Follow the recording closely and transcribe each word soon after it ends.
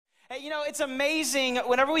It's amazing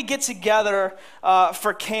whenever we get together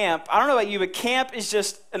for camp. I don't know about you, but camp is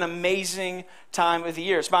just an amazing time of the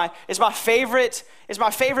year. It's my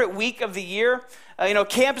favorite week of the year.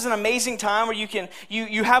 Camp is an amazing time where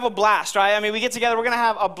you have a blast, right? I mean, we get together, we're going to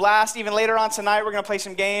have a blast. Even later on tonight, we're going to play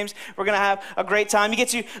some games. We're going to have a great time. You get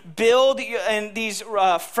to build these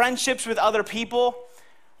friendships with other people.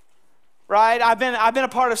 Right? I've been a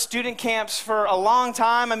part of student camps for a long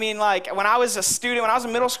time. I mean, like when I was a student, when I was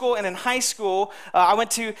in middle school and in high school, I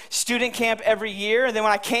went to student camp every year. And then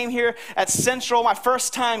when I came here at Central, my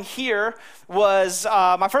first time here was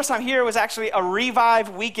actually a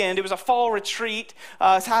Revive weekend. It was a fall retreat.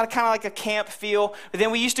 It had kind of like a camp feel. But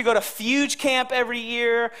then we used to go to Fuge Camp every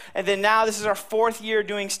year. And then now this is our 4th year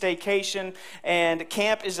doing Staycation. And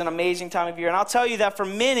camp is an amazing time of year. And I'll tell you that for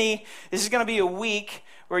many, this is going to be a week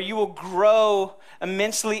where you will grow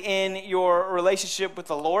immensely in your relationship with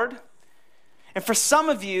the Lord. And for some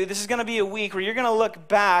of you, this is going to be a week where you're going to look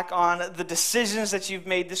back on the decisions that you've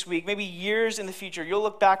made this week, maybe years in the future. You'll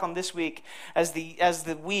look back on this week as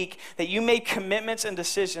the week that you made commitments and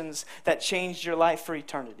decisions that changed your life for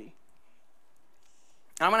eternity.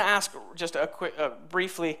 And I'm going to ask just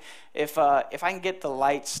briefly if I can get the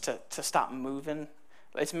lights to stop moving.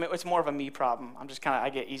 It's more of a me problem. I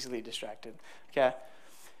get easily distracted. Okay.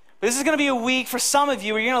 But this is going to be a week for some of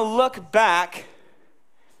you where you're going to look back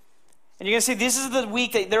and you're going to see this is the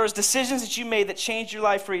week that there was decisions that you made that changed your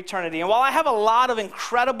life for eternity. And while I have a lot of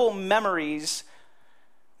incredible memories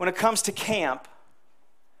when it comes to camp,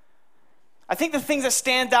 I think the thing that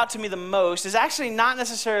stands out to me the most is actually not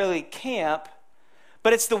necessarily camp,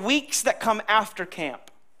 but it's the weeks that come after camp.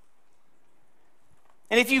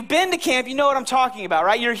 And if you've been to camp, you know what I'm talking about,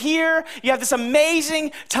 right? You're here, you have this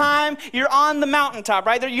amazing time, you're on the mountaintop,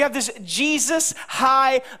 right? You have this Jesus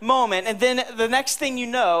high moment, and then the next thing you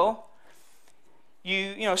know,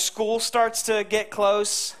 school starts to get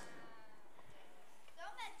close,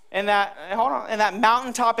 and that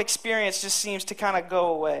mountaintop experience just seems to kind of go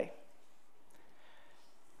away.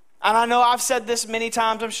 And I know I've said this many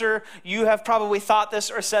times. I'm sure you have probably thought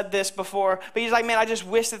this or said this before. But you're like, man, I just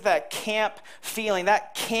wish that camp feeling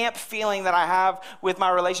that I have with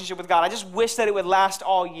my relationship with God, I just wish that it would last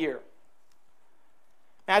all year.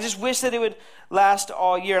 And I just wish that it would last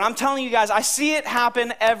all year. And I'm telling you guys, I see it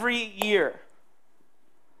happen every year.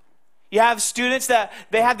 You have students that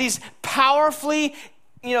they have these powerfully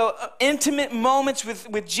intimate moments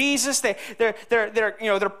with Jesus. They're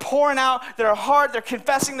pouring out their heart. They're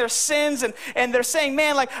confessing their sins, and they're saying,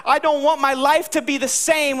 man, like, I don't want my life to be the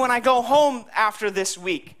same when I go home after this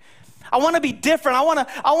week. I want to be different. I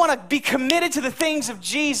want to be committed to the things of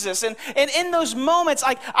Jesus. And in those moments,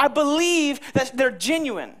 I believe that they're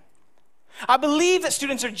genuine. I believe that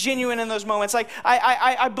students are genuine in those moments.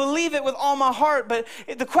 I believe it with all my heart, but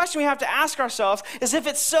the question we have to ask ourselves is, if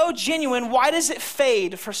it's so genuine, why does it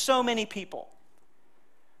fade for so many people?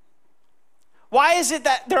 Why is it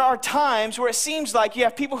that there are times where it seems like you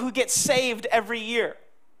have people who get saved every year,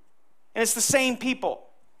 and it's the same people?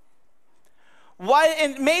 Why?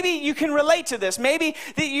 And maybe you can relate to this. Maybe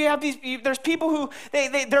you have there's people who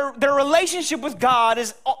their relationship with God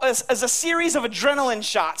is a series of adrenaline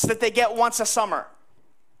shots that they get once a summer.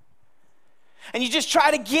 And you just try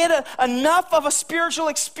to get enough of a spiritual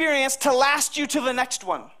experience to last you to the next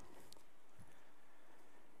one.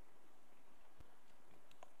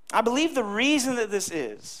 I believe the reason that this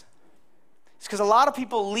is because a lot of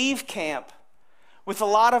people leave camp with a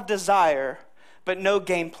lot of desire, but no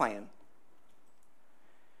game plan.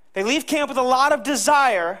 They leave camp with a lot of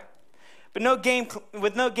desire, but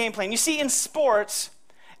with no game plan. You see, in sports,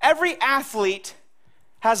 every athlete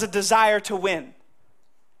has a desire to win,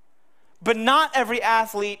 but not every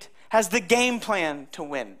athlete has the game plan to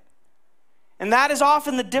win. And that is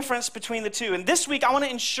often the difference between the two. And this week, I want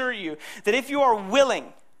to ensure you that if you are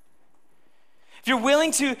willing, if you're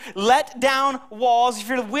willing to let down walls, if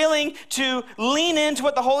you're willing to lean into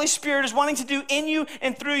what the Holy Spirit is wanting to do in you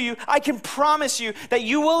and through you, I can promise you that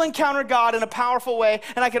you will encounter God in a powerful way,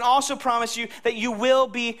 and I can also promise you that you will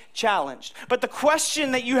be challenged. But the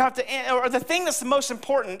question that you have to, or the thing that's the most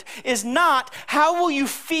important, is not how will you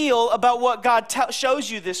feel about what God shows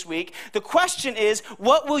you this week. The question is,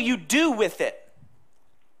 what will you do with it?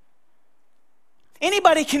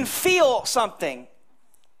 Anybody can feel something.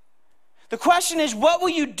 The question is, what will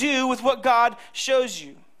you do with what God shows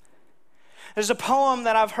you? There's a poem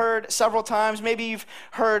that I've heard several times. Maybe you've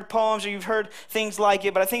heard poems or you've heard things like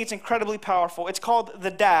it, but I think it's incredibly powerful. It's called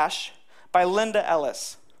The Dash by Linda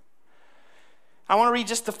Ellis. I want to read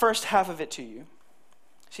just the first half of it to you.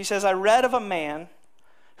 She says, I read of a man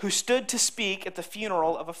who stood to speak at the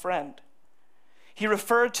funeral of a friend. He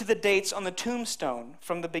referred to the dates on the tombstone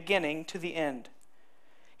from the beginning to the end.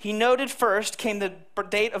 He noted first came the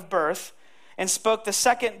date of birth and spoke the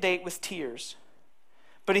second date with tears.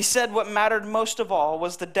 But he said what mattered most of all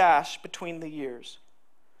was the dash between the years.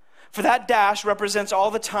 For that dash represents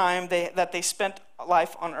all the time that they spent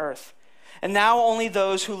life on earth. And now only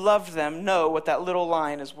those who loved them know what that little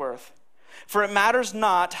line is worth. For it matters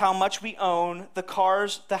not how much we own, the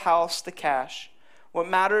cars, the house, the cash. What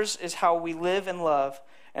matters is how we live and love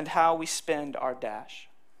and how we spend our dash.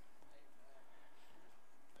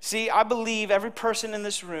 See, I believe every person in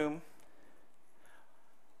this room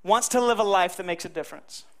wants to live a life that makes a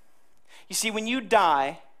difference. You see, when you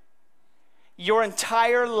die, your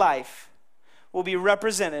entire life will be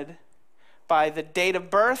represented by the date of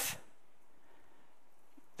birth,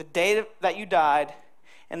 the date that you died,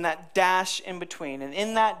 and that dash in between. And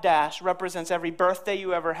in that dash represents every birthday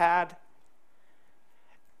you ever had,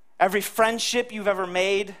 every friendship you've ever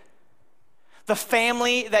made, the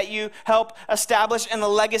family that you help establish, and the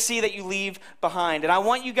legacy that you leave behind. And I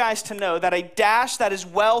want you guys to know that a dash that is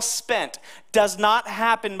well spent does not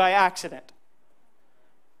happen by accident.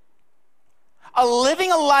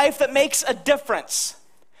 Living a life that makes a difference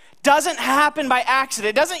doesn't happen by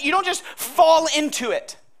accident. You don't just fall into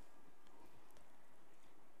it.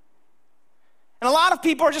 And a lot of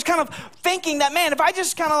people are just kind of thinking that, man, if I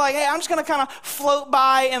just kind of like, hey, I'm just going to kind of float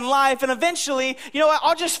by in life, and eventually, you know what,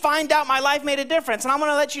 I'll just find out my life made a difference. And I'm going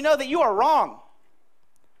to let you know that you are wrong.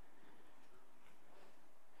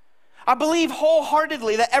 I believe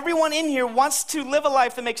wholeheartedly that everyone in here wants to live a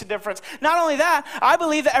life that makes a difference. Not only that, I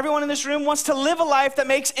believe that everyone in this room wants to live a life that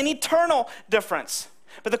makes an eternal difference.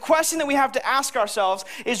 But the question that we have to ask ourselves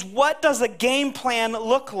is, what does a game plan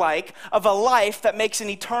look like of a life that makes an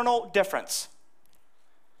eternal difference?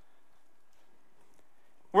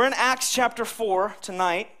 We're in Acts chapter 4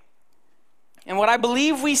 tonight, and what I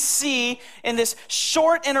believe we see in this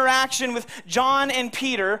short interaction with John and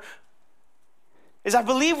Peter is I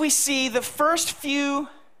believe we see the first few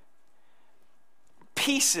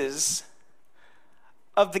pieces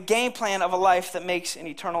of the game plan of a life that makes an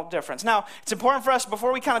eternal difference. Now, it's important for us,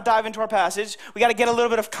 before we kind of dive into our passage, we got to get a little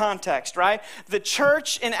bit of context, right? The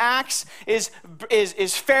church in Acts is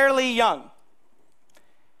fairly young.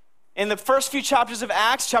 In the first few chapters of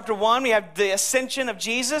Acts, chapter 1, we have the ascension of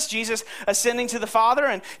Jesus, Jesus ascending to the Father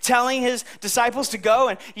and telling his disciples to go.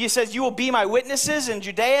 And he says, you will be my witnesses in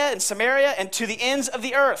Judea and Samaria and to the ends of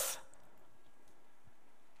the earth.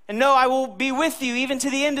 And no, I will be with you even to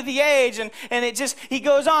the end of the age. And he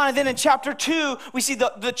goes on. And then in chapter 2, we see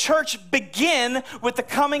the church begin with the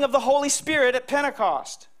coming of the Holy Spirit at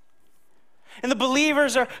Pentecost. And the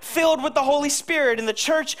believers are filled with the Holy Spirit, and the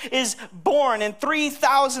church is born, and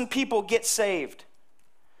 3,000 people get saved.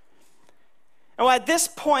 And at this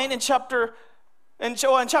point in chapter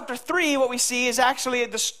 3, what we see is actually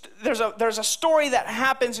there's a story that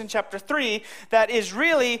happens in chapter 3 that is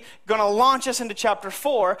really going to launch us into chapter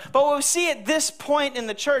 4. But what we see at this point in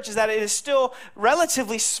the church is that it is still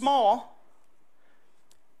relatively small,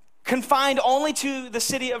 confined only to the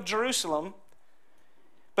city of Jerusalem.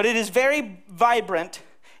 But it is very vibrant,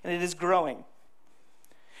 and it is growing.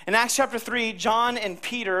 In Acts chapter 3, John and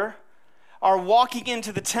Peter are walking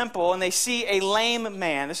into the temple, and they see a lame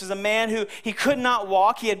man. This is a man who he could not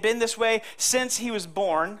walk. He had been this way since he was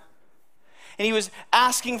born. And he was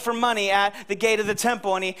asking for money at the gate of the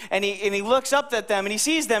temple, and he looks up at them, and he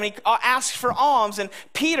sees them, and he asks for alms. And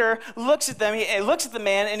Peter looks at them, he looks at the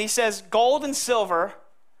man, and he says, gold and silver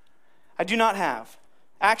I do not have.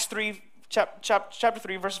 Acts 3, Chapter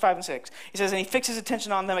 3, verses 5 and 6. He says, and he fixed his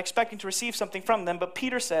attention on them, expecting to receive something from them. But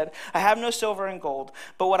Peter said, I have no silver and gold,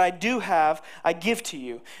 but what I do have, I give to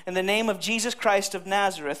you. In the name of Jesus Christ of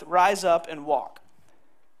Nazareth, rise up and walk.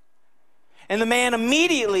 And the man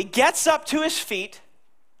immediately gets up to his feet,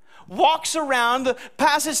 walks around. The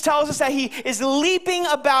passage tells us that he is leaping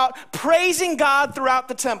about, praising God throughout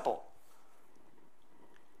the temple.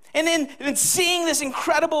 And in seeing this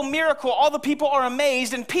incredible miracle, all the people are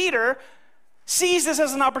amazed, and Peter sees this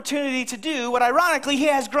as an opportunity to do what, ironically, he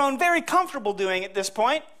has grown very comfortable doing at this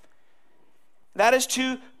point. That is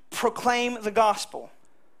to proclaim the gospel.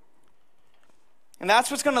 And that's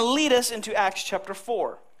what's going to lead us into Acts chapter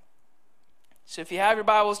 4. So if you have your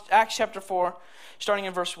Bibles, Acts chapter 4, starting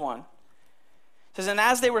in verse 1. It says, and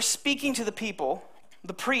as they were speaking to the people,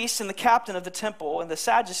 the priests and the captain of the temple and the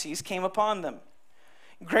Sadducees came upon them,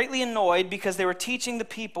 greatly annoyed because they were teaching the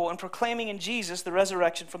people and proclaiming in Jesus the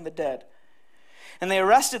resurrection from the dead. And they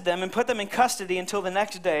arrested them and put them in custody until the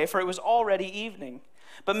next day, for it was already evening.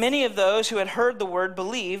 But many of those who had heard the word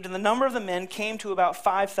believed, and the number of the men came to about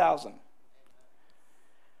 5,000.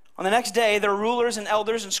 On the next day, their rulers and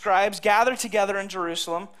elders and scribes gathered together in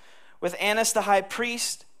Jerusalem with Annas the high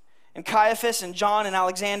priest, and Caiaphas and John and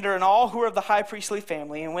Alexander and all who were of the high priestly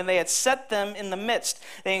family. And when they had set them in the midst,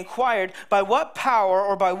 they inquired, "By what power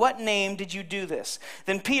or by what name did you do this?"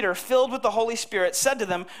 Then Peter, filled with the Holy Spirit, said to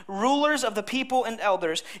them, "Rulers of the people and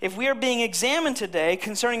elders, if we are being examined today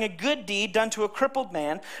concerning a good deed done to a crippled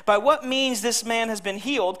man, by what means this man has been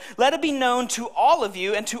healed, let it be known to all of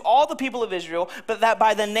you and to all the people of Israel, but that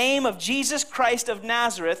by the name of Jesus Christ of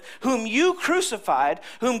Nazareth, whom you crucified,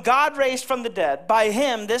 whom God raised from the dead, by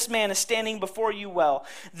him this man is standing before you well.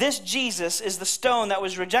 This Jesus is the stone that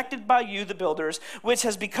was rejected by you, the builders, which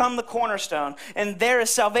has become the cornerstone. And there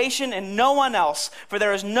is salvation in no one else, for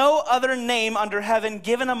there is no other name under heaven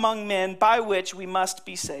given among men by which we must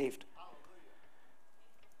be saved."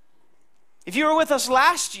 If you were with us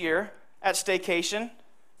last year at Staycation,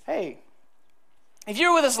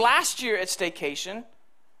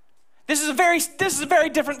 this is a very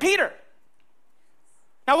different Peter.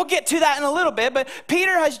 Now, we'll get to that in a little bit, but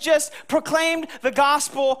Peter has just proclaimed the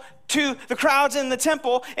gospel to the crowds in the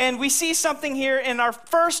temple, and we see something here in our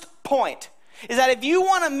first point, is that if you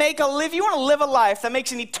want to live a life that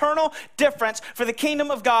makes an eternal difference for the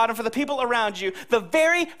kingdom of God and for the people around you, the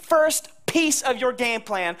very first piece of your game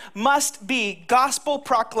plan must be gospel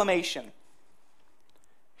proclamation.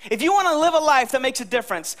 If you want to live a life that makes a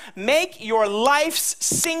difference, make your life's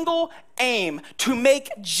single aim to make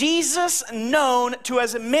Jesus known to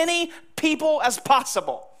as many people as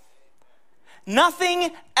possible.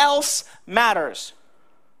 Nothing else matters.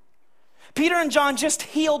 Peter and John just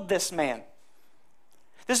healed this man.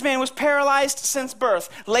 This man was paralyzed since birth.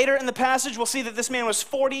 Later in the passage, we'll see that this man was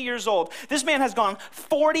 40 years old. This man has gone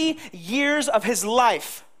 40 years of his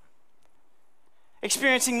life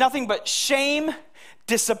experiencing nothing but shame,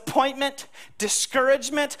 disappointment,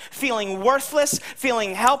 discouragement, feeling worthless,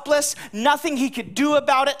 feeling helpless, nothing he could do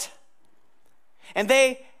about it. And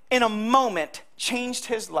they, in a moment, changed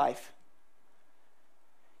his life.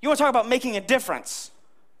 You want to talk about making a difference?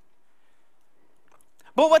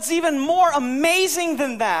 But what's even more amazing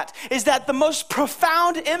than that is that the most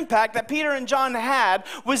profound impact that Peter and John had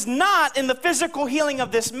was not in the physical healing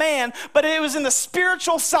of this man, but it was in the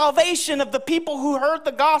spiritual salvation of the people who heard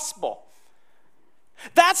the gospel.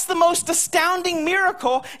 That's the most astounding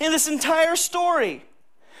miracle in this entire story.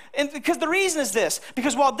 And because the reason is this,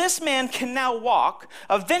 because while this man can now walk,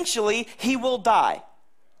 eventually he will die.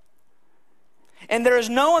 And there is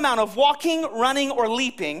no amount of walking, running, or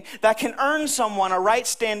leaping that can earn someone a right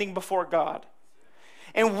standing before God.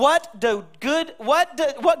 And what good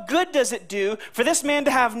does it do for this man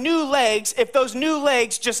to have new legs if those new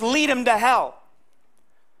legs just lead him to hell?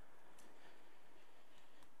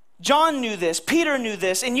 John knew this, Peter knew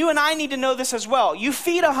this, and you and I need to know this as well. You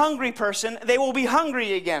feed a hungry person, they will be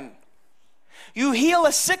hungry again. You heal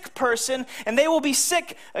a sick person, and they will be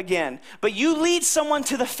sick again. But you lead someone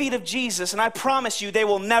to the feet of Jesus, and I promise you, they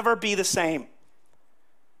will never be the same.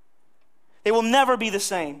 They will never be the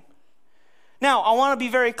same. Now, I want to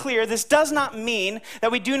be very clear. This does not mean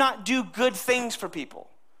that we do not do good things for people.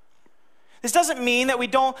 This doesn't mean that we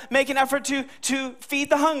don't make an effort to feed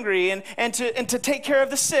the hungry and to take care of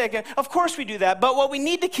the sick. And of course we do that. But what we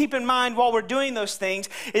need to keep in mind while we're doing those things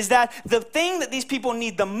is that the thing that these people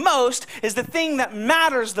need the most is the thing that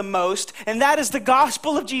matters the most, and that is the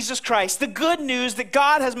gospel of Jesus Christ. The good news that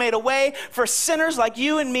God has made a way for sinners like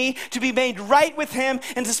you and me to be made right with him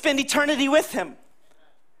and to spend eternity with him.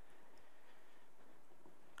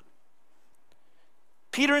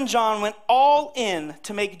 Peter and John went all in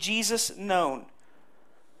to make Jesus known. And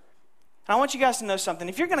I want you guys to know something.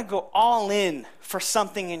 If you're going to go all in for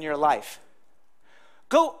something in your life,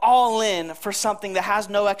 go all in for something that has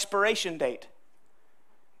no expiration date.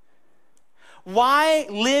 Why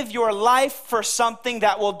live your life for something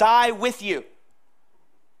that will die with you?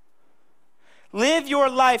 Live your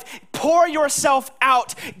life, pour yourself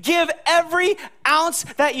out, give every ounce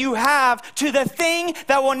that you have to the thing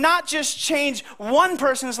that will not just change one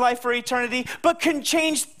person's life for eternity, but can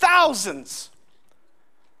change thousands.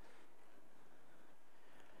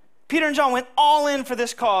 Peter and John went all in for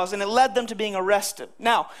this cause, and it led them to being arrested.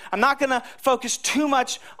 Now, I'm not going to focus too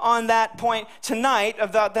much on that point tonight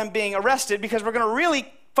about them being arrested, because we're going to really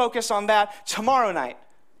focus on that tomorrow night.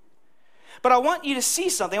 But I want you to see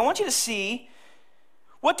something. I want you to see,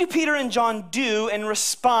 what do Peter and John do in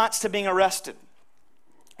response to being arrested?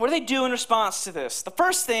 What do they do in response to this? The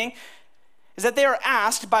first thing is that they are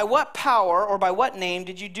asked, by what power or by what name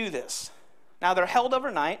did you do this? Now, they're held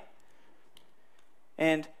overnight,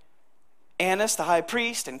 and Annas, the high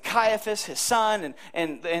priest, and Caiaphas, his son,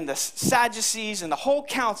 and the Sadducees, and the whole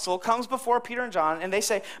council comes before Peter and John, and they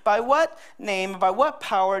say, by what name, by what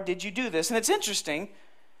power did you do this? And it's interesting,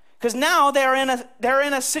 because now they're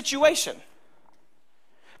in a situation.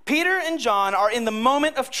 Peter and John are in the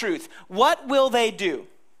moment of truth. What will they do?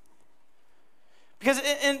 Because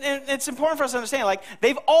it's important for us to understand, like,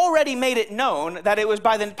 they've already made it known that it was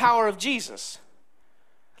by the power of Jesus.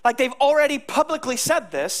 Like, they've already publicly said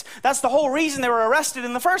this. That's the whole reason they were arrested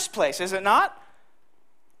in the first place, is it not?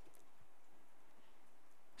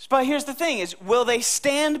 But here's the thing, is will they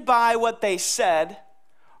stand by what they said,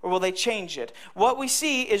 or will they change it? What we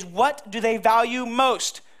see is, what do they value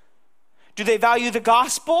most? Do they value the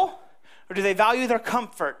gospel, or do they value their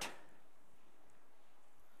comfort?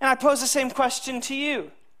 And I pose the same question to you.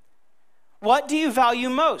 What do you value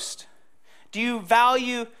most? Do you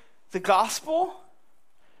value the gospel,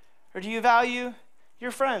 or do you value your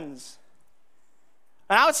friends?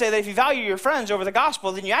 And I would say that if you value your friends over the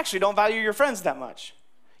gospel, then you actually don't value your friends that much.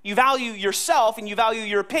 You value yourself and you value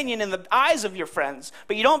your opinion in the eyes of your friends,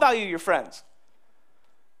 but you don't value your friends.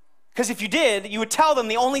 Because if you did, you would tell them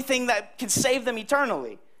the only thing that can save them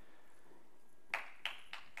eternally.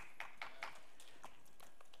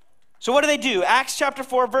 So what do? Acts chapter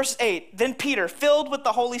 4, verse 8. Then Peter, filled with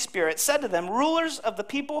the Holy Spirit, said to them, rulers of the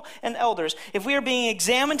people and elders, if we are being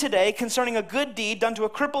examined today concerning a good deed done to a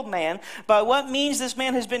crippled man, by what means this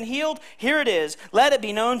man has been healed, here it is. Let it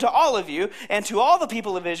be known to all of you and to all the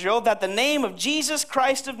people of Israel that the name of Jesus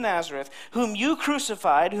Christ of Nazareth, whom you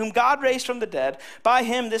crucified, whom God raised from the dead, by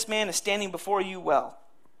him this man is standing before you well.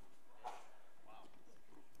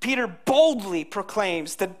 Peter boldly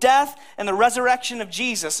proclaims the death and the resurrection of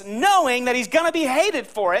Jesus, knowing that he's going to be hated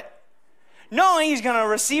for it, knowing he's going to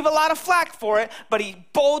receive a lot of flack for it, but he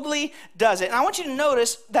boldly does it. And I want you to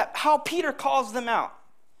notice that how Peter calls them out.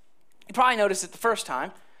 You probably noticed it the first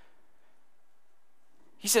time.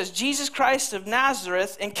 He says, Jesus Christ of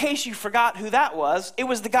Nazareth, in case you forgot who that was, it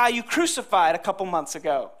was the guy you crucified a couple months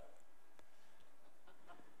ago.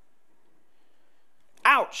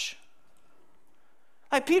 Ouch.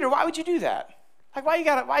 Like, Peter, why would you do that? Like, why you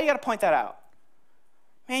gotta point that out?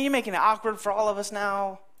 Man, you're making it awkward for all of us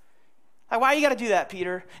now. Like, why you gotta do that,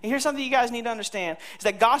 Peter? And here's something you guys need to understand, is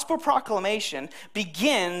that gospel proclamation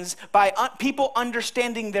begins by people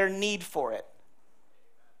understanding their need for it.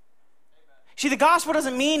 See, the gospel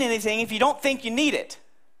doesn't mean anything if you don't think you need it.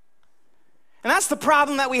 And that's the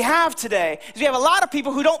problem that we have today, is we have a lot of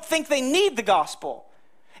people who don't think they need the gospel.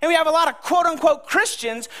 And we have a lot of quote-unquote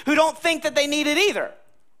Christians who don't think that they need it either.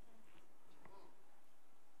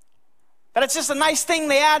 That it's just a nice thing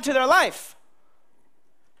they add to their life.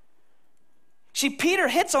 See, Peter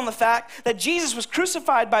hits on the fact that Jesus was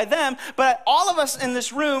crucified by them, but all of us in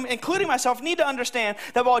this room, including myself, need to understand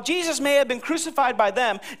that while Jesus may have been crucified by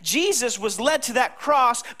them, Jesus was led to that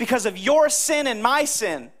cross because of your sin and my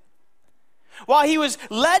sin. While he was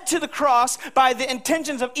led to the cross by the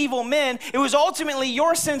intentions of evil men, it was ultimately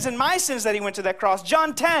your sins and my sins that he went to that cross.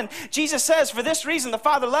 John 10, Jesus says, for this reason the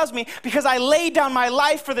Father loves me, because I laid down my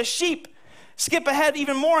life for the sheep. Skip ahead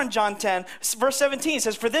even more in John 10, verse 17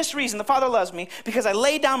 says, for this reason the Father loves me, because I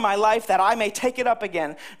lay down my life that I may take it up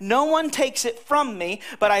again. No one takes it from me,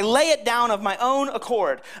 but I lay it down of my own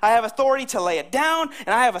accord. I have authority to lay it down,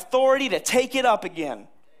 and I have authority to take it up again.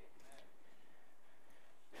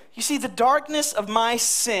 You see, the darkness of my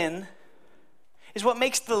sin is what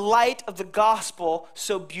makes the light of the gospel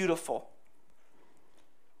so beautiful.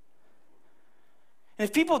 And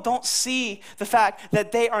if people don't see the fact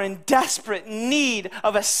that they are in desperate need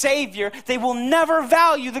of a Savior, they will never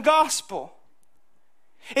value the gospel.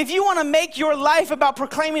 If you want to make your life about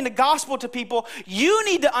proclaiming the gospel to people, you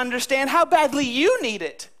need to understand how badly you need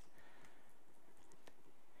it.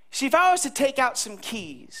 See, if I was to take out some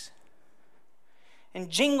keys and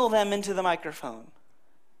jingle them into the microphone,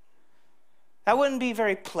 that wouldn't be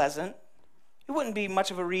very pleasant. It wouldn't be much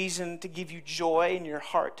of a reason to give you joy in your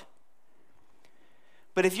heart.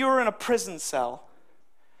 But if you were in a prison cell,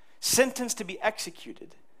 sentenced to be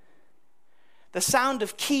executed, the sound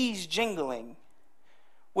of keys jingling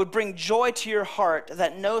would bring joy to your heart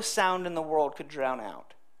that no sound in the world could drown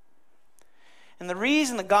out. And the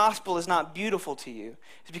reason the gospel is not beautiful to you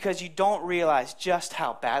is because you don't realize just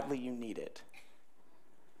how badly you need it.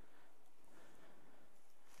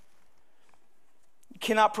 You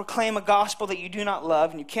cannot proclaim a gospel that you do not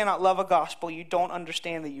love, and you cannot love a gospel you don't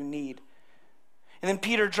understand that you need. And then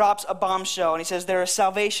Peter drops a bombshell, and he says, there is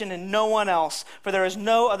salvation in no one else, for there is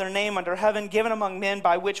no other name under heaven given among men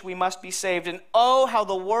by which we must be saved. And oh, how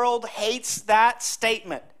the world hates that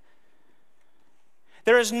statement.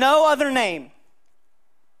 There is no other name.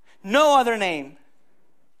 No other name.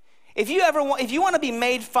 If you want to be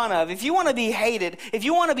made fun of, if you want to be hated, if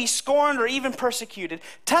you want to be scorned or even persecuted,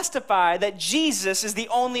 testify that Jesus is the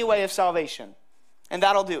only way of salvation. And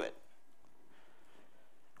that'll do it.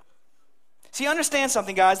 See, understand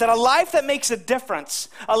something, guys, that a life that makes a difference,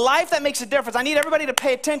 I need everybody to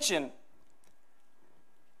pay attention.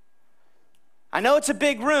 I know it's a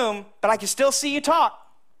big room, but I can still see you talk.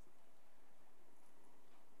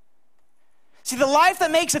 See, the life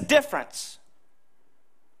that makes a difference,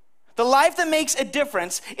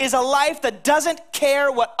 is a life that doesn't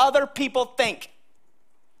care what other people think.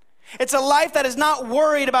 It's a life that is not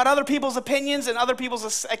worried about other people's opinions and other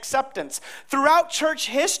people's acceptance. Throughout church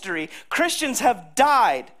history, Christians have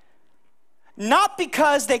died not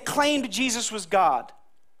because they claimed Jesus was God.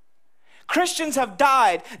 Christians have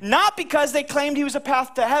died not because they claimed he was a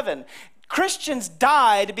path to heaven. Christians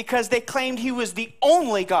died because they claimed he was the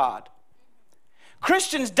only God.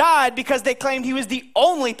 Christians died because they claimed he was the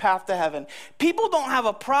only path to heaven. People don't have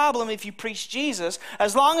a problem if you preach Jesus,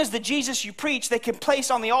 as long as the Jesus you preach they can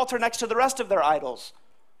place on the altar next to the rest of their idols.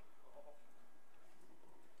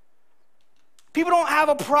 People don't have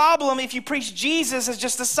a problem if you preach Jesus as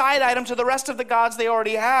just a side item to the rest of the gods they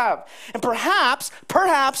already have. And perhaps,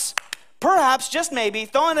 just maybe,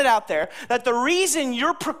 throwing it out there, that the reason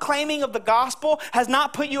your proclaiming of the gospel has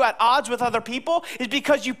not put you at odds with other people is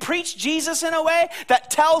because you preach Jesus in a way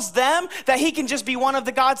that tells them that he can just be one of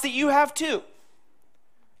the gods that you have too.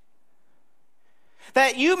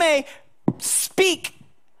 That you may speak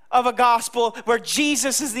of a gospel where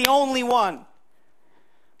Jesus is the only one,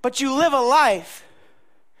 but you live a life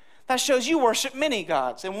that shows you worship many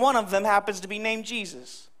gods, and one of them happens to be named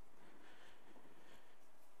Jesus.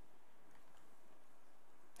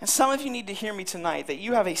 And some of you need to hear me tonight that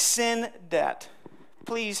you have a sin debt.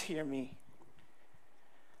 Please hear me.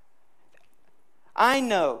 I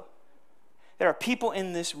know there are people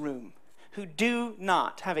in this room who do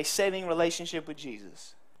not have a saving relationship with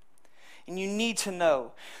Jesus. And you need to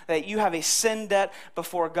know that you have a sin debt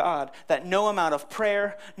before God that no amount of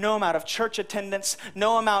prayer, no amount of church attendance,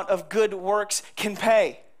 no amount of good works can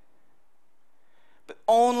pay. But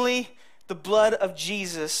only the blood of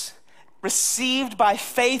Jesus, received by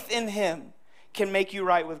faith in him, can make you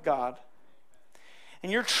right with God.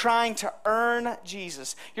 And you're trying to earn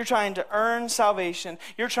Jesus. You're trying to earn salvation.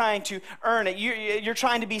 You're trying to earn it. You're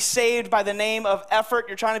trying to be saved by the name of effort.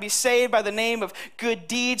 You're trying to be saved by the name of good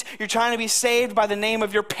deeds. You're trying to be saved by the name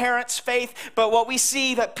of your parents' faith. But what we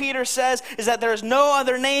see that Peter says is that there is no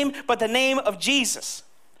other name but the name of Jesus.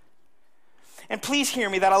 And please hear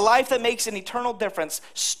me, that a life that makes an eternal difference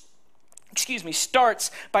starts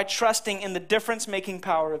by trusting in the difference-making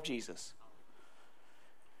power of Jesus.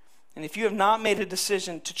 And if you have not made a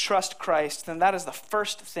decision to trust Christ, then that is the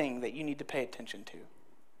first thing that you need to pay attention to.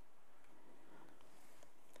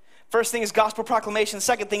 First thing is gospel proclamation.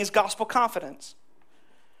 Second thing is gospel confidence.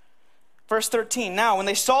 Verse 13, now when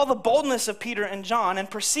they saw the boldness of Peter and John and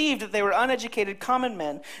perceived that they were uneducated common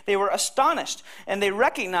men, they were astonished, and they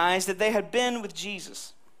recognized that they had been with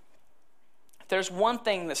Jesus. There's one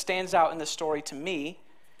thing that stands out in this story to me.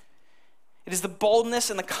 It is the boldness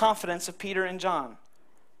and the confidence of Peter and John.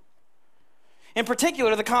 In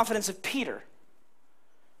particular, the confidence of Peter.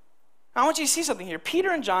 I want you to see something here. Peter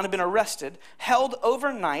and John have been arrested, held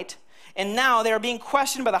overnight, and now they are being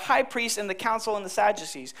questioned by the high priest and the council and the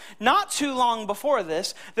Sadducees. Not too long before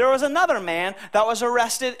this, there was another man that was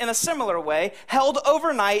arrested in a similar way, held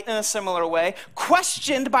overnight in a similar way,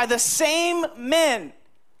 questioned by the same men.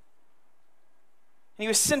 And he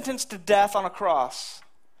was sentenced to death on a cross.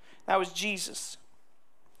 That was Jesus.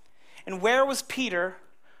 And where was Peter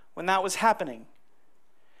when that was happening?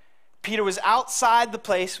 Peter was outside the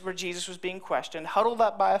place where Jesus was being questioned, huddled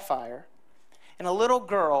up by a fire, and a little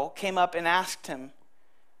girl came up and asked him,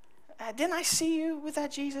 didn't I see you with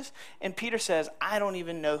that Jesus? And Peter says, I don't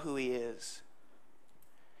even know who he is.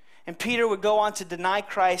 And Peter would go on to deny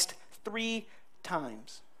Christ 3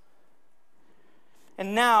 times.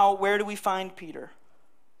 And now, where do we find Peter?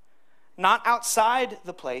 Not outside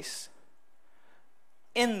the place,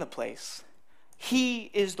 in the place. He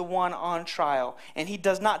is the one on trial, and he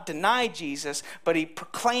does not deny Jesus, but he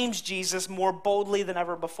proclaims Jesus more boldly than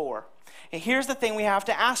ever before. And here's the thing we have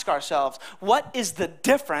to ask ourselves. What is the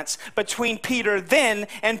difference between Peter then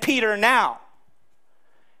and Peter now?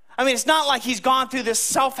 I mean, it's not like he's gone through this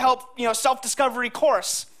self-help, self-discovery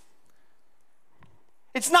course.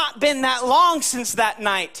 It's not been that long since that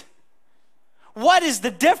night. What is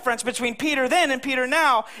the difference between Peter then and Peter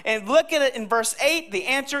now? And look at it in verse 8. The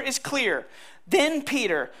answer is clear. Then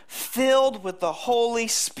Peter, filled with the Holy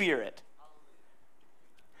Spirit.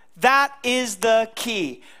 That is the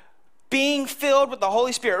key. being filled with the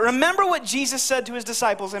Holy Spirit. Remember what Jesus said to his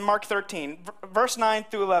disciples in Mark 13, verse 9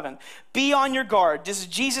 through 11. Be on your guard. This is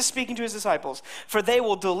Jesus speaking to his disciples. For they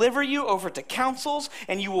will deliver you over to councils,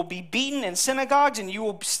 and you will be beaten in synagogues, and you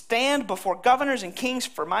will stand before governors and kings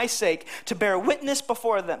for my sake to bear witness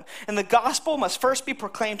before them. And the gospel must first be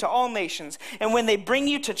proclaimed to all nations. And when they bring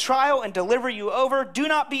you to trial and deliver you over, do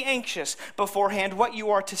not be anxious beforehand what you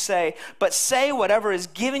are to say, but say whatever is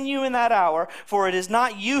given you in that hour, for it is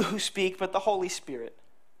not you who speak, but the Holy Spirit.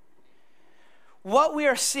 What we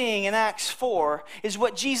are seeing in Acts 4 is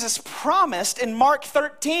what Jesus promised in Mark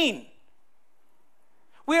 13.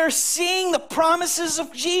 We are seeing the promises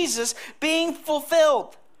of Jesus being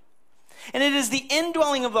fulfilled. And it is the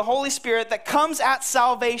indwelling of the Holy Spirit that comes at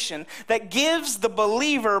salvation that gives the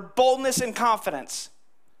believer boldness and confidence.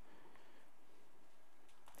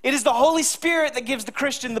 It is the Holy Spirit that gives the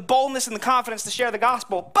Christian the boldness and the confidence to share the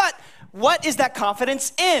gospel. But what is that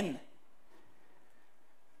confidence in?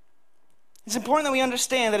 It's important that we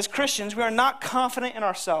understand that as Christians, we are not confident in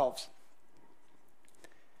ourselves.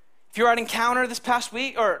 If you were at Encounter this past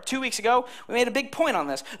week, or 2 weeks ago, we made a big point on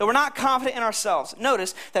this, that we're not confident in ourselves.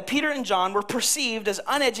 Notice that Peter and John were perceived as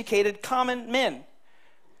uneducated, common men.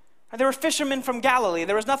 They were fishermen from Galilee.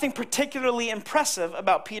 There was nothing particularly impressive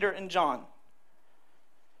about Peter and John.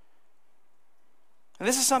 And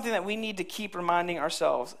this is something that we need to keep reminding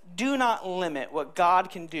ourselves. Do not limit what God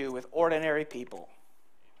can do with ordinary people.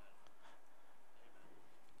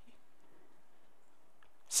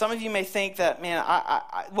 Some of you may think that, man,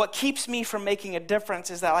 what keeps me from making a difference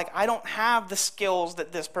is that, I don't have the skills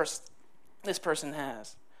that this person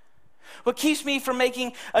has. What keeps me from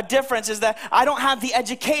making a difference is that I don't have the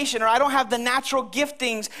education or I don't have the natural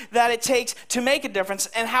giftings that it takes to make a difference.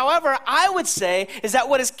 And however, I would say is that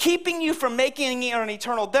what is keeping you from making an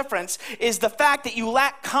eternal difference is the fact that you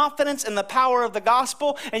lack confidence in the power of the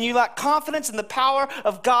gospel and you lack confidence in the power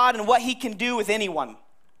of God and what he can do with anyone.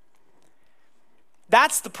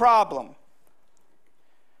 That's the problem.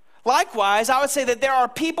 Likewise, I would say that there are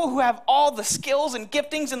people who have all the skills and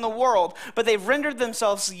giftings in the world, but they've rendered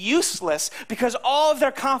themselves useless because all of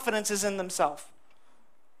their confidence is in themselves.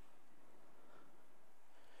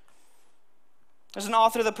 There's an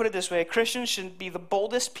author that put it this way: Christians should be the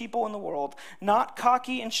boldest people in the world, not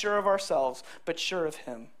cocky and sure of ourselves, but sure of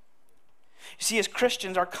him. You see, as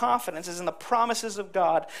Christians, our confidence is in the promises of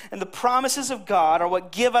God, and the promises of God are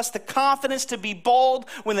what give us the confidence to be bold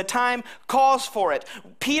when the time calls for it.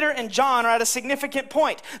 Peter and John are at a significant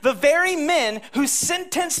point. The very men who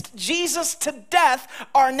sentenced Jesus to death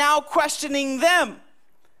are now questioning them.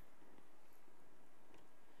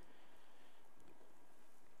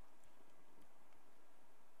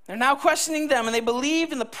 They're now questioning them, and they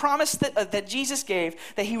believed in the promise that Jesus gave,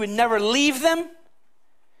 that he would never leave them,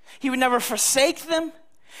 he would never forsake them,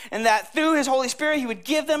 and that through his Holy Spirit, he would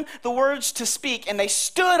give them the words to speak. And they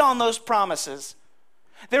stood on those promises.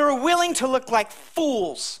 They were willing to look like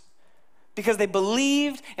fools because they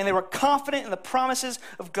believed and they were confident in the promises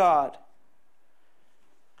of God.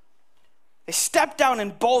 They stepped out in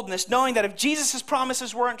boldness, knowing that if Jesus'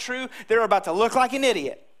 promises weren't true, they were about to look like an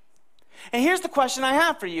idiot. And here's the question I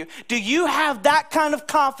have for you. Do you have that kind of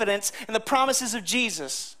confidence in the promises of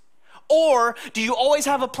Jesus? Or do you always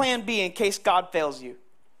have a plan B in case God fails you?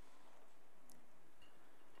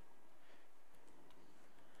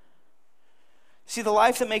 See, the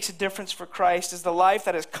life that makes a difference for Christ is the life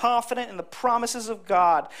that is confident in the promises of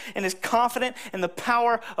God and is confident in the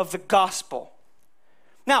power of the gospel.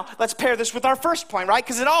 Now, let's pair this with our first point, right?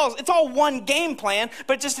 Because it's all one game plan,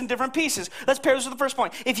 but just in different pieces. Let's pair this with the first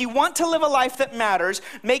point. If you want to live a life that matters,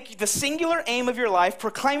 make the singular aim of your life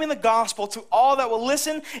proclaiming the gospel to all that will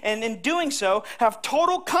listen, and in doing so, have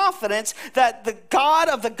total confidence that the God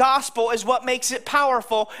of the gospel is what makes it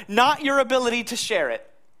powerful, not your ability to share it.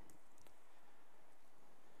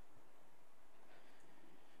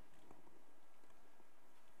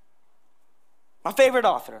 My favorite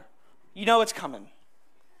author, you know it's coming,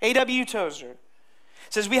 A.W. Tozer,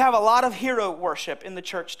 says we have a lot of hero worship in the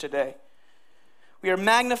church today. We are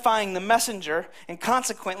magnifying the messenger and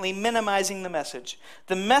consequently minimizing the message.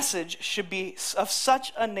 The message should be of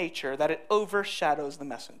such a nature that it overshadows the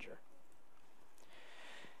messenger.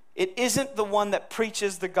 It isn't the one that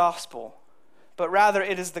preaches the gospel, but rather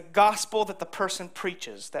it is the gospel that the person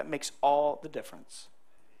preaches that makes all the difference.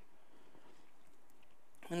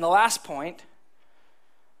 And the last point,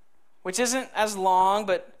 which isn't as long,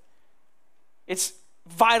 but it's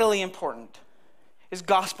vitally important, is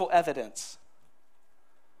gospel evidence.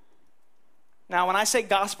 Now, when I say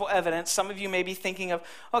gospel evidence, some of you may be thinking of,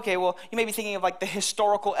 okay, well, you may be thinking of like the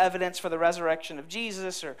historical evidence for the resurrection of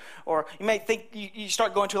Jesus, or you may think, you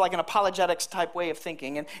start going to like an apologetics type way of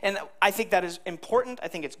thinking. And I think that is important. I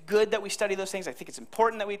think it's good that we study those things. I think it's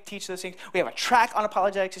important that we teach those things. We have a track on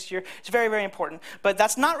apologetics this year. It's very, very important. But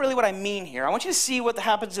that's not really what I mean here. I want you to see what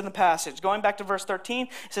happens in the passage. Going back to verse 13,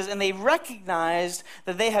 it says, and they recognized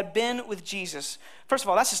that they had been with Jesus. First of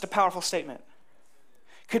all, that's just a powerful statement.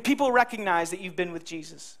 Could people recognize that you've been with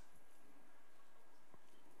Jesus?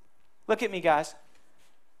 Look at me, guys.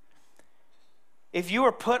 If you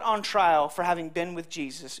were put on trial for having been with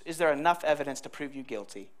Jesus, is there enough evidence to prove you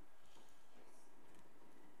guilty?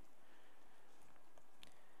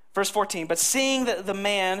 Verse 14, but seeing that the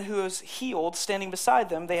man who was healed standing beside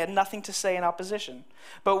them, they had nothing to say in opposition.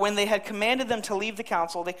 But when they had commanded them to leave the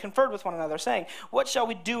council, they conferred with one another, saying, what shall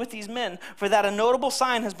we do with these men? For that a notable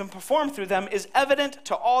sign has been performed through them is evident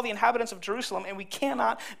to all the inhabitants of Jerusalem, and we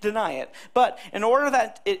cannot deny it. But in order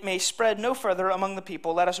that it may spread no further among the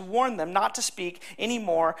people, let us warn them not to speak any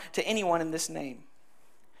more to anyone in this name.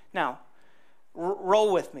 Now,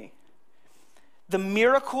 roll with me. The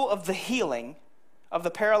miracle of the healing of the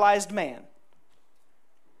paralyzed man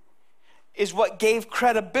is what gave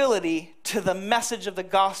credibility to the message of the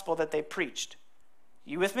gospel that they preached.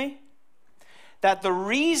 You with me? That the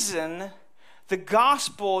reason the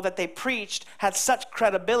gospel that they preached had such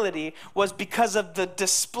credibility was because of the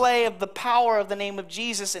display of the power of the name of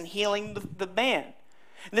Jesus in healing the man.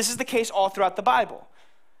 And this is the case all throughout the Bible.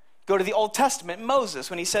 Go to the Old Testament, Moses,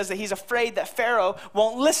 when he says that he's afraid that Pharaoh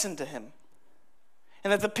won't listen to him,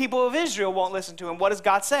 and that the people of Israel won't listen to him. What does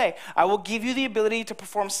God say? I will give you the ability to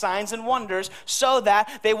perform signs and wonders so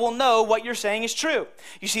that they will know what you're saying is true.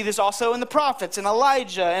 You see this also in the prophets, in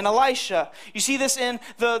Elijah and Elisha. You see this in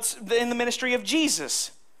the ministry of Jesus.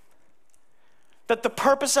 That the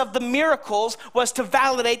purpose of the miracles was to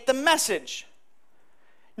validate the message.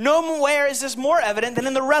 Nowhere is this more evident than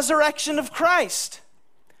in the resurrection of Christ.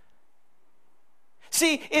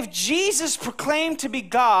 See, if Jesus proclaimed to be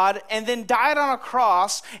God and then died on a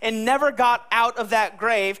cross and never got out of that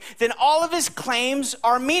grave, then all of his claims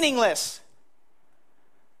are meaningless.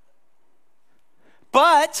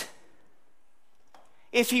 But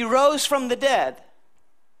if he rose from the dead,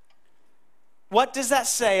 what does that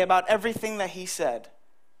say about everything that he said?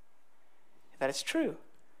 That it's true.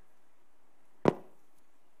 You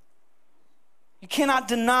cannot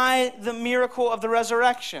deny the miracle of the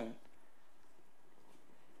resurrection.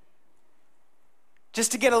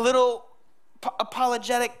 Just to get a little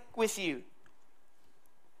apologetic with you.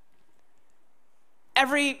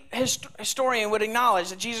 Every historian would acknowledge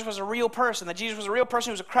that Jesus was a real person,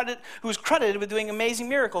 who was credited with doing amazing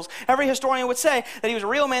miracles. Every historian would say that he was a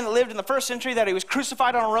real man that lived in the first century, that he was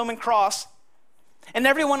crucified on a Roman cross. And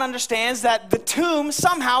everyone understands that the tomb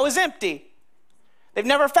somehow is empty. They've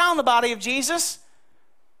never found the body of Jesus.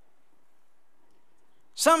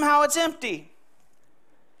 Somehow it's empty.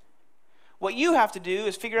 What you have to do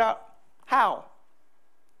is figure out how.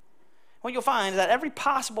 What you'll find is that every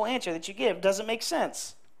possible answer that you give doesn't make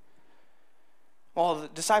sense. Well, the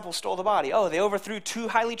disciples stole the body. Oh, they overthrew 2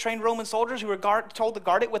 highly trained Roman soldiers who were told to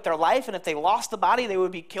guard it with their life, and if they lost the body, they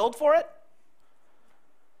would be killed for it.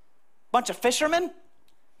 Bunch of fishermen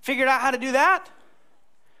figured out how to do that.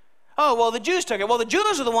 Oh, well, the Jews took it. Well, the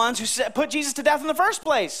Jews are the ones who put Jesus to death in the first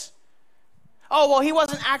place. Oh, well, he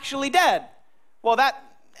wasn't actually dead. Well,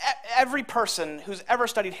 every person who's ever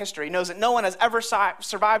studied history knows that no one has ever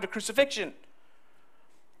survived a crucifixion.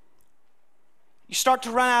 You start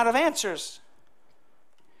to run out of answers.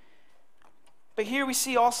 But here we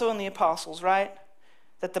see also in the apostles, right,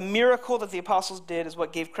 that the miracle that the apostles did is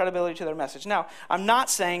what gave credibility to their message. Now, I'm not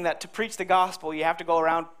saying that to preach the gospel you have to go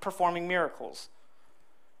around performing miracles.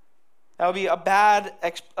 That would be a bad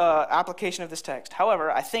application of this text.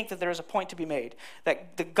 However, I think that there is a point to be made.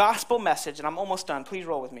 That the gospel message, and I'm almost done, please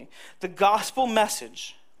roll with me. The gospel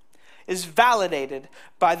message is validated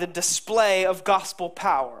by the display of gospel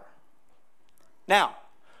power. Now,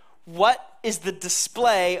 what is the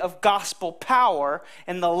display of gospel power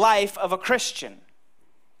in the life of a Christian?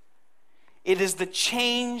 It is the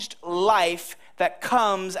changed life that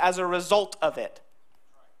comes as a result of it.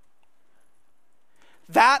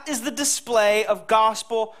 That is the display of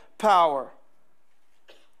gospel power.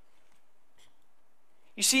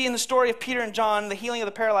 You see, in the story of Peter and John, the healing of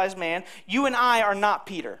the paralyzed man, you and I are not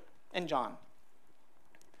Peter and John.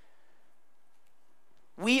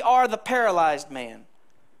 We are the paralyzed man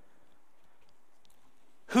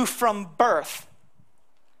who from birth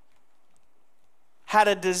had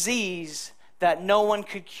a disease that no one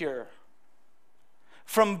could cure.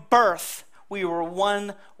 From birth we were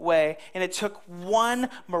one way. And it took one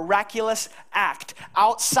miraculous act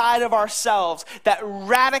outside of ourselves that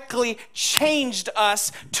radically changed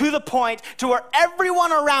us to the point to where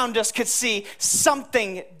everyone around us could see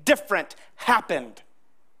something different happened.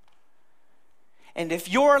 And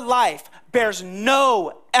if your life bears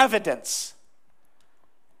no evidence,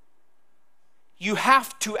 you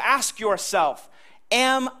have to ask yourself,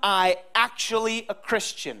 am I actually a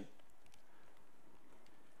Christian?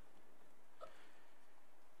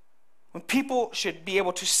 When people should be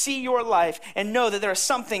able to see your life and know that there is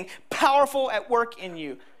something powerful at work in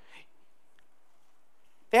you.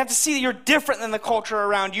 They have to see that you're different than the culture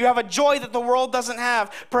around you. You have a joy that the world doesn't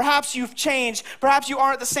have. Perhaps you've changed. Perhaps you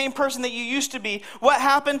aren't the same person that you used to be. What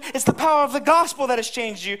happened? It's the power of the gospel that has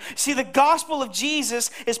changed you. See, the gospel of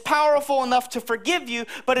Jesus is powerful enough to forgive you,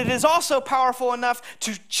 but it is also powerful enough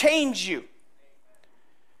to change you.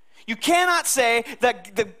 You cannot say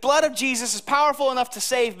that the blood of Jesus is powerful enough to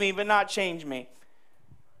save me, but not change me.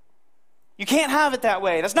 You can't have it that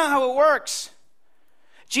way. That's not how it works.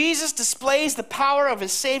 Jesus displays the power of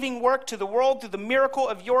his saving work to the world through the miracle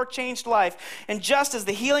of your changed life. And just as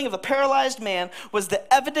the healing of the paralyzed man was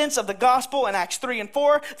the evidence of the gospel in Acts 3 and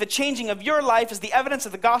 4, the changing of your life is the evidence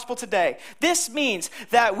of the gospel today. This means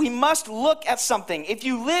that we must look at something. If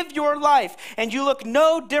you live your life and you look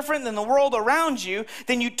no different than the world around you,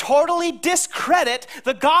 then you totally discredit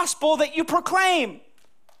the gospel that you proclaim.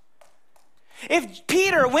 If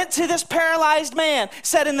Peter went to this paralyzed man,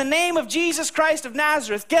 said, in the name of Jesus Christ of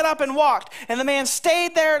Nazareth, get up and walked, and the man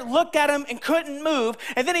stayed there, looked at him, and couldn't move,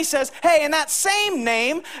 and then he says, hey, in that same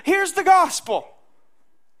name, here's the gospel.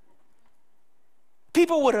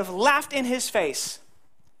 People would have laughed in his face.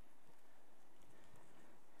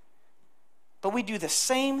 But we do the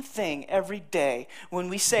same thing every day when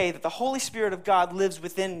we say that the Holy Spirit of God lives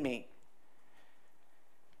within me,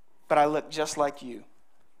 but I look just like you.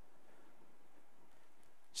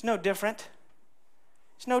 It's no different.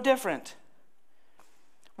 It's no different.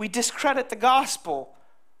 We discredit the gospel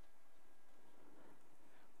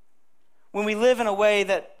when we live in a way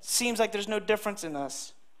that seems like there's no difference in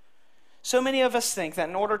us. So many of us think that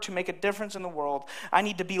in order to make a difference in the world, I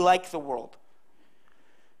need to be like the world.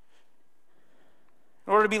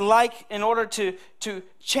 In order to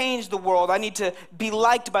change the world, I need to be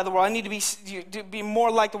liked by the world. I need to be more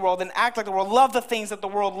like the world and act like the world, love the things that the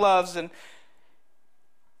world loves. And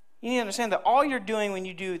you need to understand that all you're doing when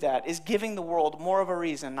you do that is giving the world more of a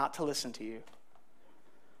reason not to listen to you.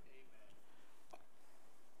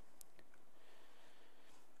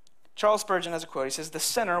 Charles Spurgeon has a quote. He says, the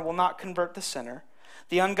sinner will not convert the sinner.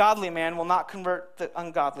 The ungodly man will not convert the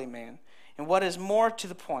ungodly man. And what is more to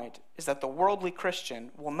the point is that the worldly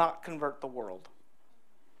Christian will not convert the world.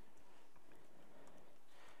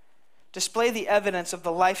 Display the evidence of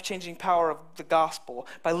the life-changing power of the gospel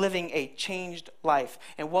by living a changed life.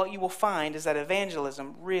 And what you will find is that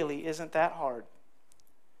evangelism really isn't that hard.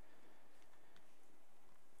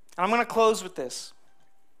 And I'm going to close with this.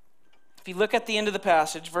 If you look at the end of the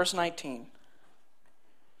passage, verse 19, it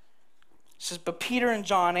says, but Peter and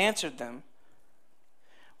John answered them,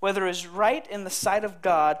 whether it is right in the sight of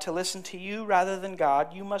God to listen to you rather than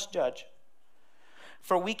God, you must judge.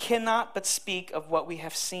 For we cannot but speak of what we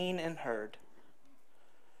have seen and heard.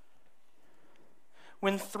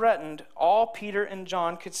 When threatened, all Peter and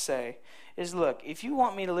John could say is, look, if you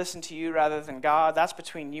want me to listen to you rather than God, that's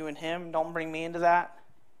between you and him. Don't bring me into that.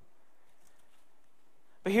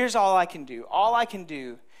 But here's all I can do. All I can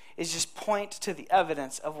do is just point to the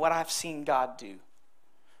evidence of what I've seen God do.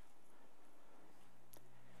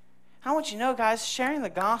 I want you to know, guys, sharing the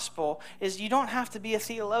gospel is you don't have to be a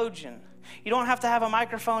theologian. You don't have to have a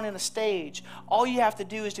microphone and a stage. All you have to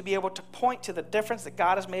do is to be able to point to the difference that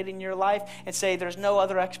God has made in your life and say there's no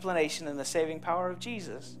other explanation than the saving power of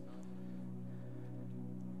Jesus.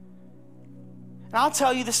 And I'll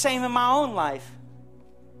tell you the same in my own life.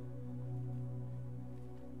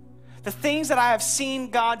 The things that I have seen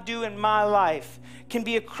God do in my life can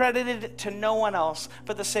be accredited to no one else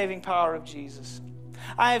but the saving power of Jesus.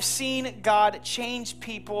 I have seen God change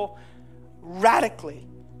people radically.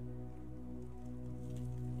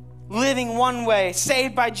 Living one way,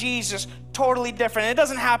 saved by Jesus, totally different. It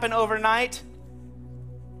doesn't happen overnight.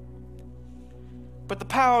 But the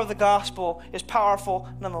power of the gospel is powerful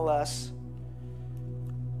nonetheless.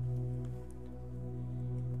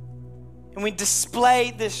 And we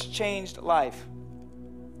display this changed life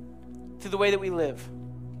through the way that we live.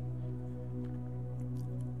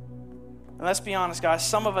 And let's be honest, guys,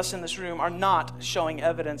 some of us in this room are not showing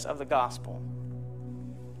evidence of the gospel.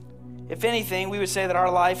 If anything, we would say that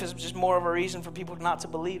our life is just more of a reason for people not to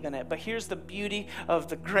believe in it. But here's the beauty of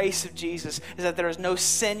the grace of Jesus, is that there is no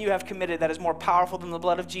sin you have committed that is more powerful than the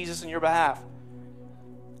blood of Jesus on your behalf.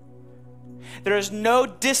 There is no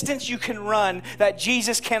distance you can run that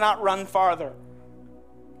Jesus cannot run farther.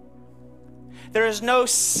 There is no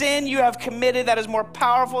sin you have committed that is more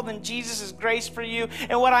powerful than Jesus' grace for you.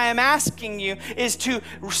 And what I am asking you is to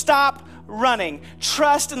stop running.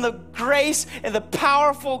 Trust in the grace and the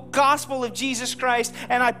powerful gospel of Jesus Christ.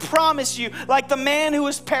 And I promise you, like the man who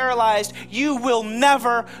was paralyzed, you will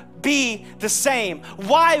never be the same.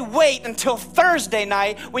 Why wait until Thursday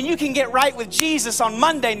night when you can get right with Jesus on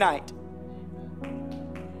Monday night?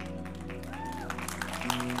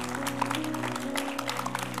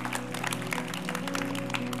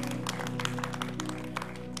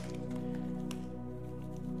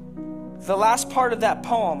 The last part of that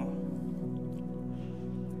poem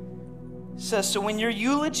says, so when your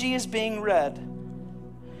eulogy is being read,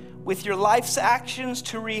 with your life's actions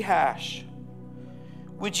to rehash,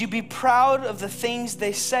 would you be proud of the things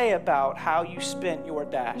they say about how you spent your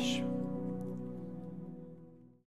dash?